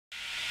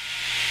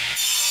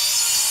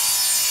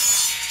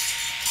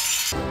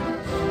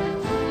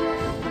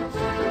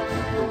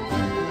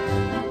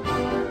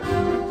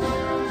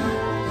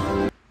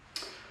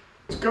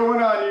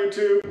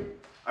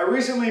I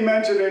recently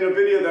mentioned in a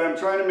video that I'm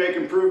trying to make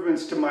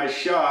improvements to my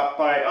shop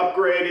by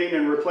upgrading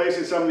and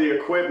replacing some of the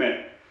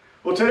equipment.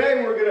 Well,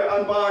 today we're going to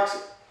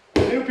unbox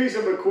a new piece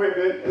of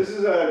equipment. This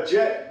is a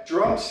jet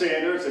drum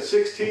sander. It's a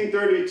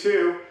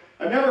 1632.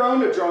 I've never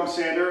owned a drum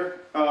sander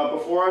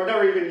before. I've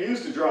never even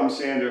used a drum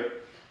sander.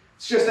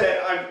 It's just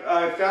that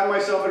I've found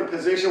myself in a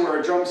position where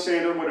a drum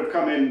sander would have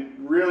come in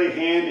really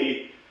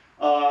handy.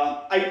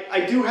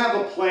 I do have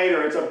a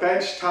planer. It's a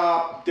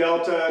benchtop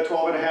Delta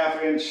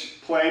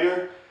 12.5-inch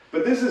planer,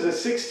 but this is a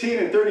 16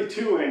 and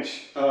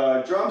 32-inch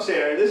drum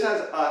sander. This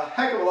has a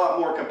heck of a lot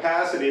more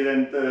capacity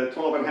than the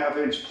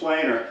 12.5-inch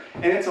planer,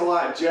 and it's a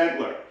lot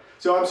gentler.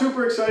 So I'm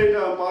super excited to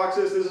unbox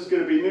this. This is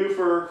going to be new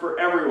for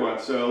everyone,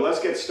 so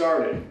let's get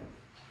started.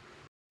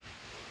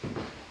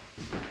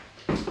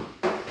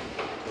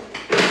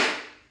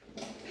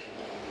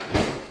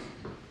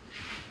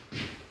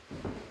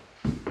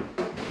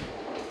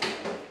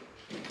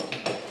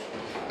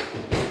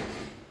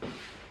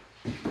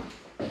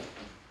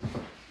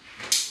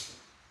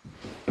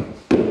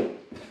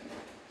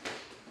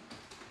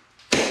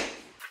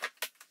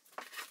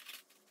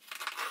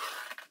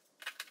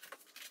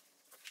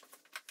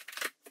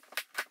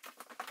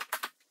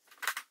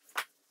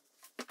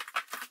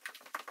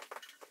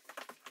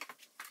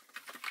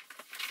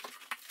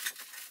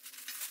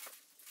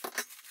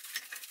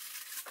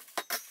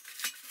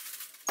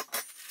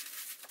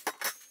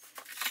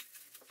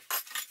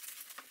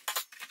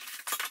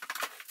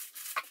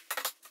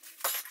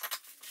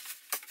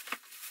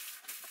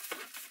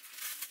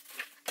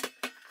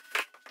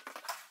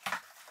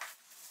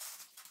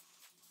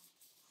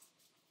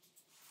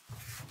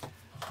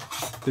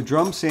 The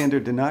drum sander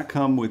did not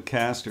come with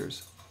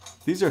casters.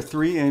 These are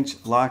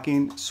 3-inch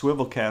locking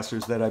swivel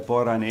casters that I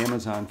bought on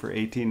Amazon for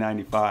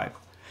 $18.95.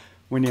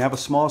 When you have a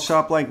small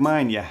shop like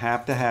mine, you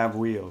have to have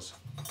wheels.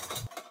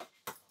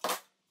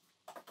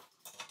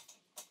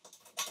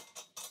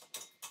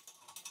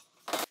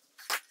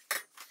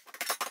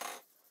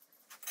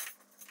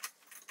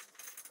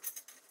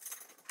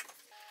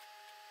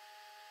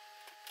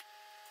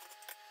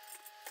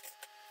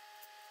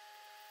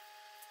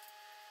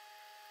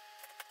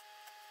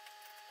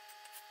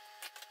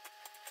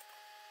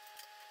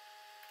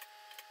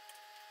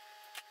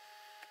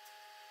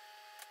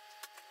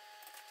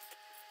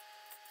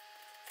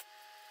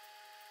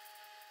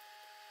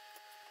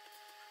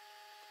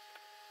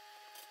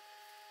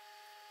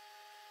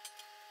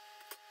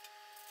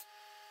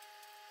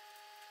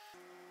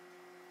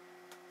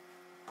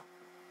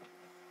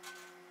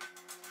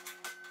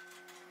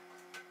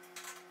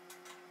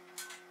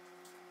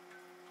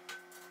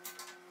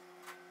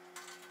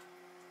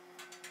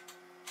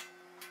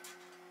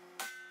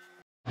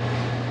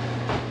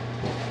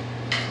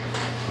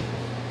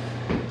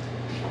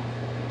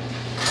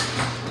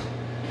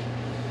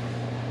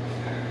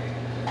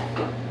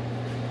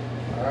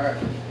 Alright,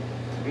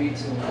 3, 2,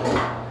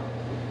 1.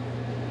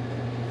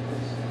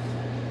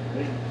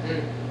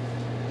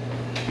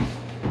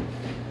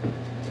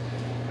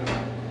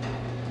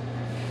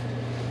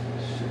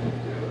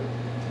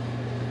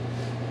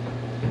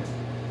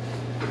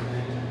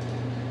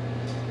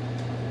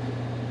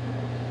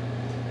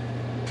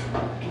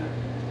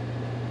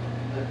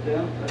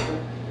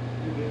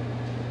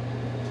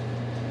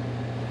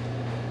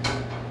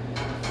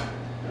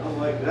 I don't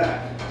like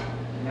that.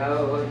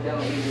 No,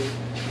 don't either.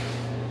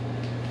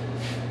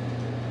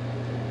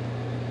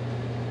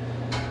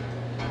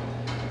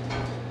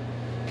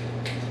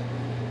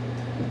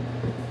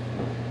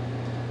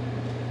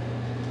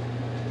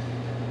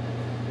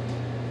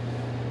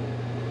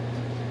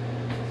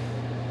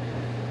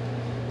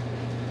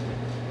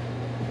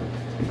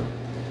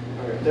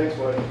 Alright, thanks,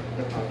 buddy.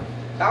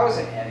 That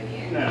wasn't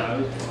heavy. No,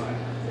 it was fine.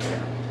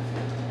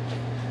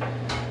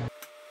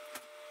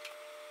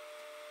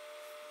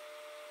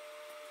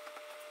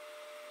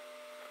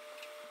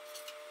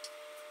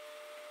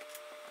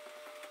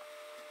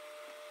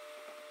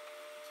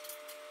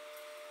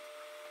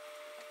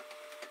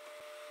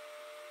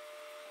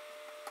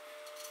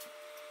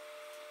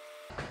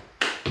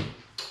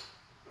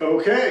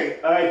 Okay,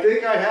 I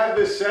think I have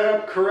this set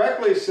up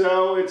correctly,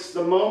 so it's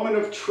the moment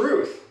of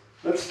truth.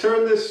 Let's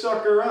turn this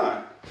sucker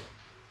on.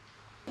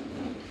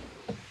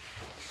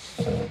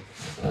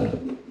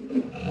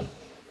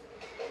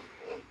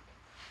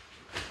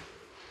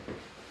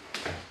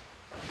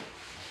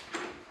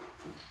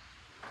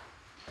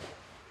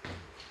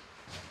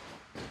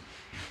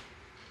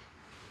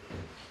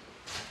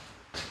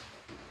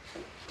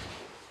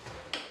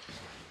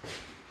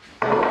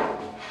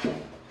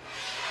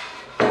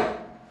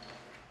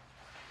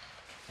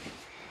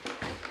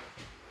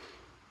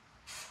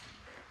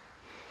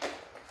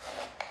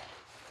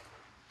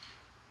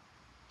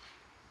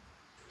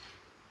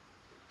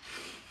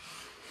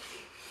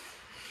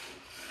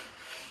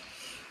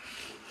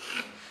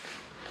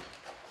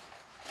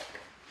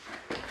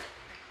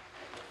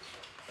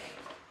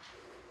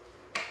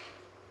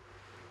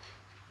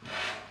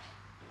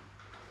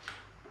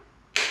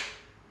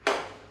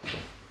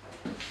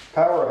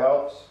 Power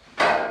helps.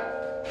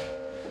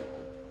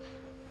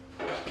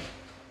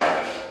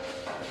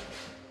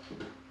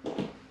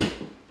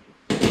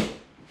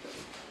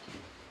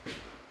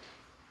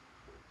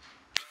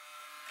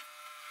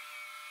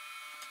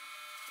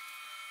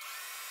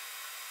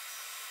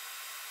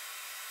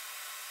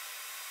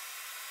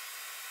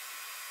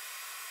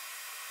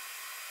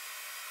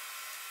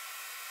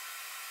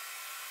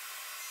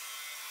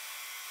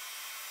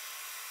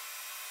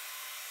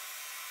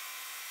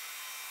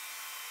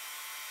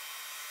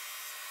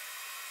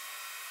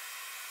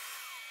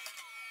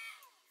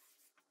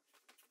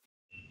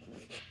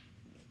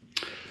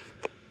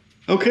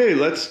 Okay,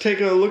 let's take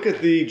a look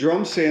at the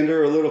drum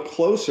sander a little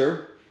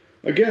closer.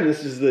 Again,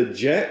 this is the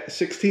Jet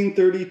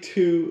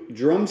 1632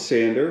 drum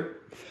sander.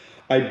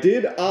 I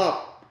did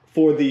opt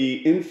for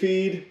the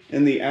infeed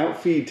and the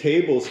outfeed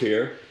tables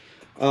here.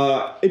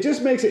 It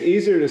just makes it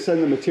easier to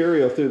send the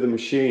material through the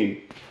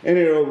machine, and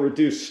it'll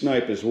reduce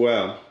snipe as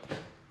well.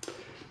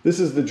 This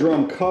is the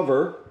drum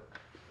cover.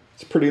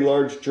 It's a pretty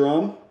large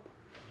drum.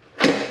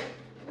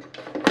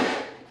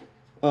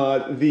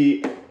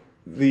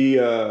 The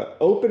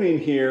opening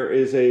here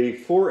is a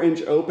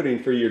 4-inch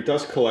opening for your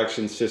dust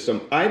collection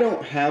system. I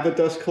don't have a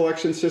dust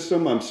collection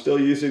system. I'm still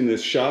using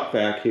this shop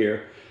vac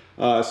here.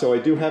 So I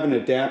do have an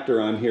adapter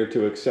on here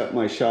to accept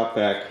my shop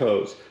vac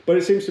hose, but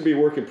it seems to be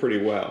working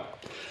pretty well.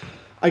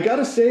 I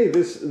gotta say,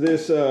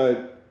 this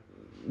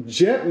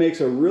Jet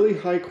makes a really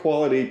high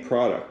quality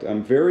product.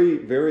 I'm very,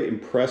 very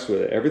impressed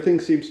with it. Everything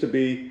seems to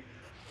be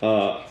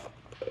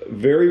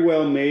very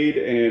well made,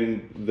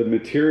 and the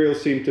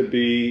materials seem to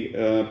be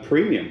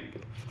premium.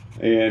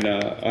 And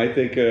I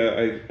think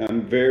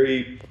I'm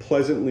very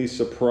pleasantly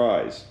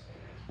surprised.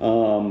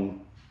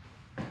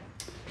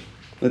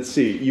 Let's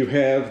see, you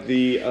have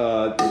the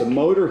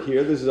motor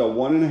here. This is a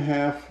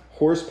 1.5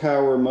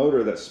 horsepower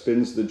motor that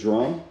spins the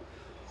drum.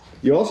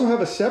 You also have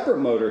a separate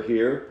motor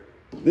here.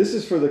 This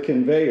is for the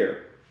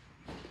conveyor.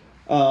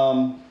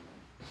 You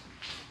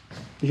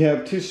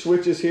have 2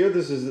 switches here.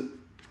 This is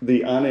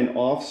the on and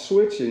off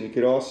switch, and you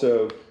could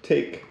also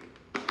take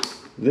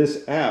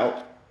this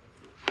out.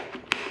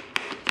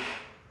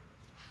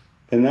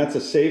 And that's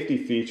a safety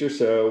feature,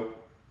 so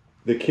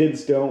the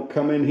kids don't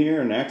come in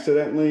here and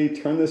accidentally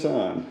turn this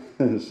on.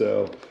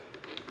 So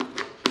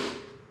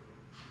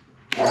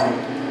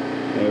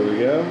there we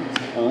go,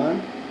 it's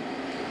on.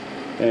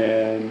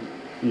 And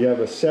you have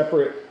a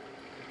separate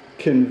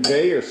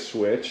conveyor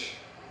switch.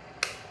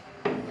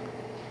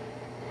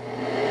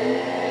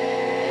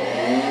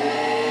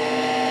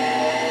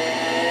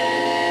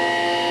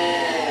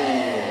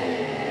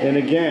 And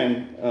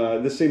again,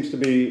 this seems to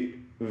be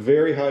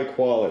very high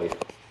quality.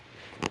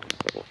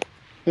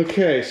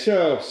 Okay,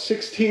 so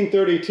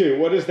 1632,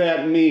 what does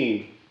that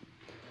mean?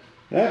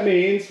 That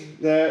means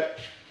that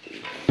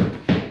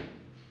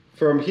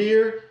from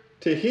here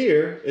to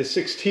here is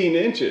 16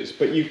 inches,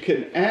 but you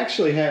can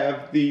actually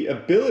have the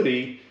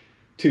ability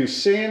to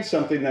sand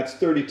something that's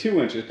 32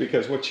 inches,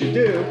 because what you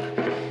do,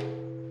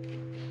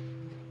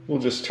 we'll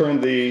just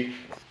turn the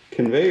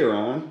conveyor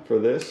on for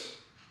this.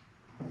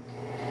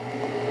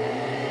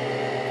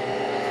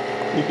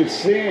 You could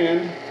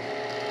sand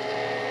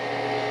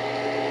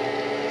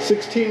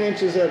 16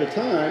 inches at a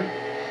time.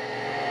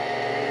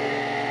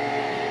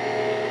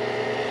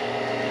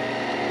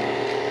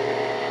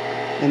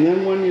 And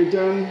then when you're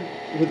done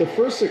with the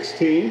first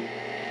 16,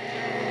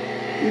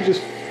 you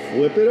just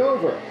flip it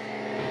over.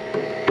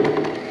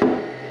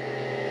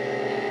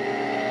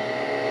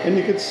 And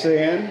you could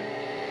sand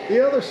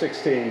the other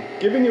 16,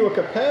 giving you a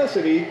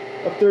capacity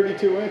of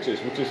 32 inches,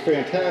 which is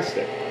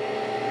fantastic.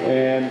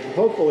 And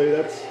hopefully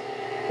that's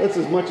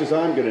as much as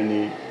I'm gonna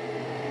need.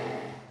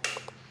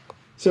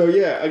 So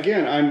yeah,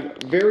 again, I'm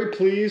very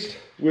pleased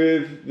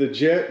with the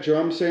Jet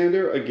drum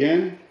sander.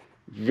 Again,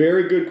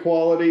 very good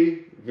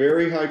quality,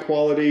 very high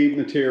quality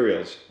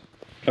materials.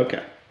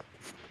 Okay.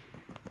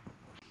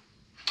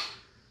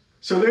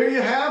 So there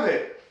you have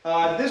it.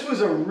 This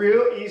was a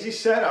real easy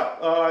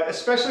setup,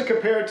 especially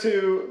compared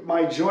to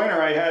my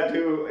joiner I had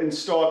to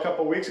install a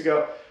couple weeks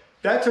ago.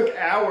 That took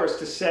hours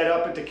to set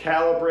up and to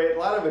calibrate, a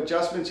lot of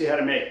adjustments you had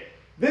to make.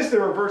 This,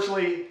 there were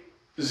virtually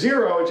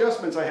 0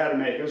 adjustments I had to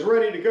make. It was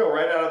ready to go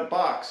right out of the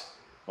box.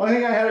 Only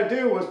thing I had to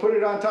do was put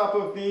it on top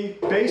of the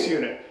base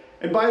unit.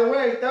 And by the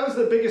way, that was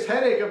the biggest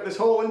headache of this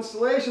whole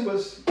installation,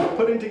 was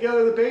putting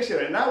together the base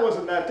unit. And that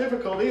wasn't that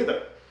difficult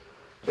either.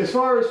 As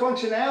far as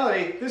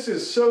functionality, this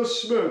is so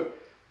smooth.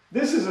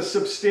 This is a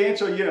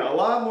substantial unit, a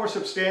lot more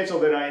substantial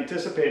than I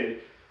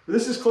anticipated.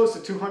 This is close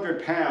to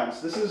 200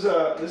 pounds. This is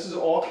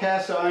all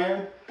cast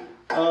iron,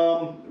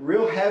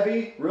 real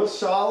heavy, real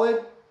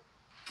solid.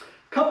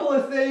 Couple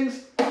of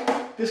things.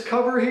 This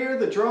cover here,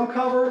 the drum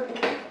cover,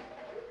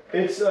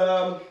 it's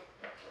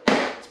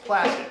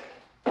plastic.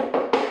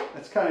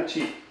 That's kind of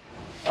cheap.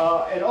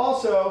 And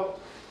also,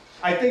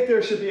 I think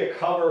there should be a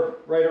cover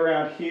right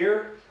around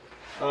here.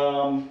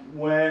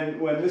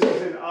 When this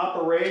is in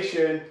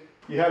operation,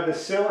 you have the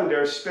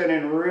cylinder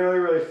spinning really,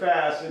 really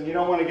fast, and you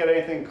don't want to get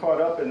anything caught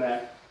up in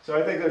that. So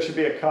I think there should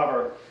be a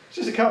cover.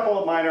 Just a couple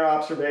of minor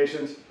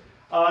observations.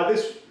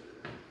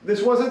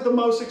 This wasn't the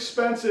most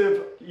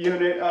expensive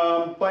unit,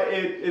 but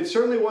it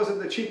certainly wasn't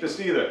the cheapest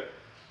either.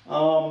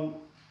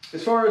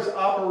 As far as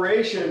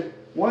operation,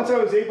 once I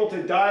was able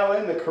to dial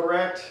in the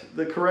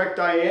correct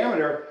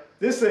diameter,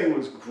 this thing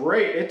was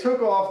great. It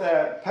took off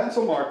that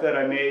pencil mark that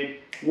I made.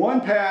 One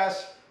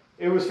pass,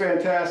 it was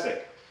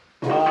fantastic.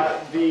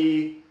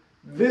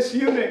 This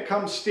unit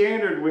comes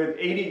standard with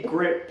 80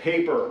 grit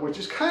paper, which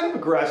is kind of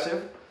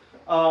aggressive,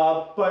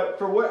 but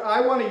for what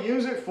I want to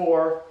use it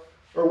for,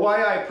 or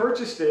why I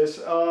purchased this,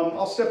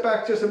 I'll step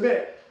back just a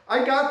bit.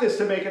 I got this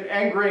to make an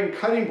end grain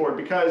cutting board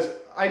because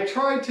I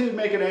tried to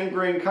make an end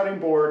grain cutting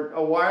board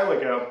a while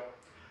ago,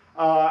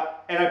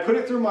 and I put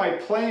it through my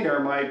planer,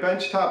 my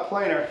benchtop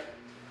planer,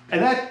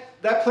 and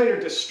that planer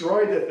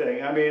destroyed the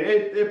thing. I mean,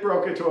 it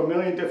broke into a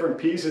million different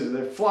pieces.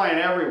 They're flying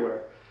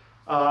everywhere.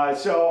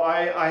 So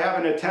I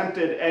haven't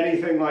attempted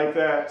anything like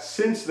that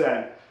since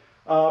then.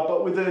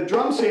 But with the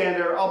drum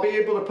sander, I'll be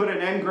able to put an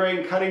end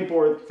grain cutting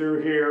board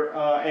through here,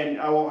 and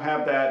I won't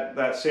have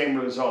that same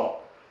result.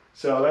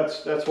 So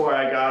that's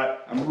why I got it.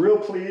 I'm real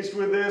pleased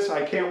with this.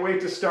 I can't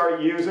wait to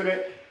start using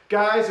it.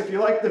 Guys, if you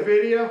like the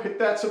video, hit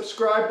that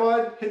subscribe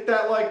button, hit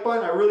that like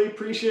button. I really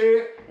appreciate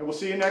it, and we'll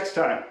see you next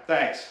time.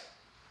 Thanks.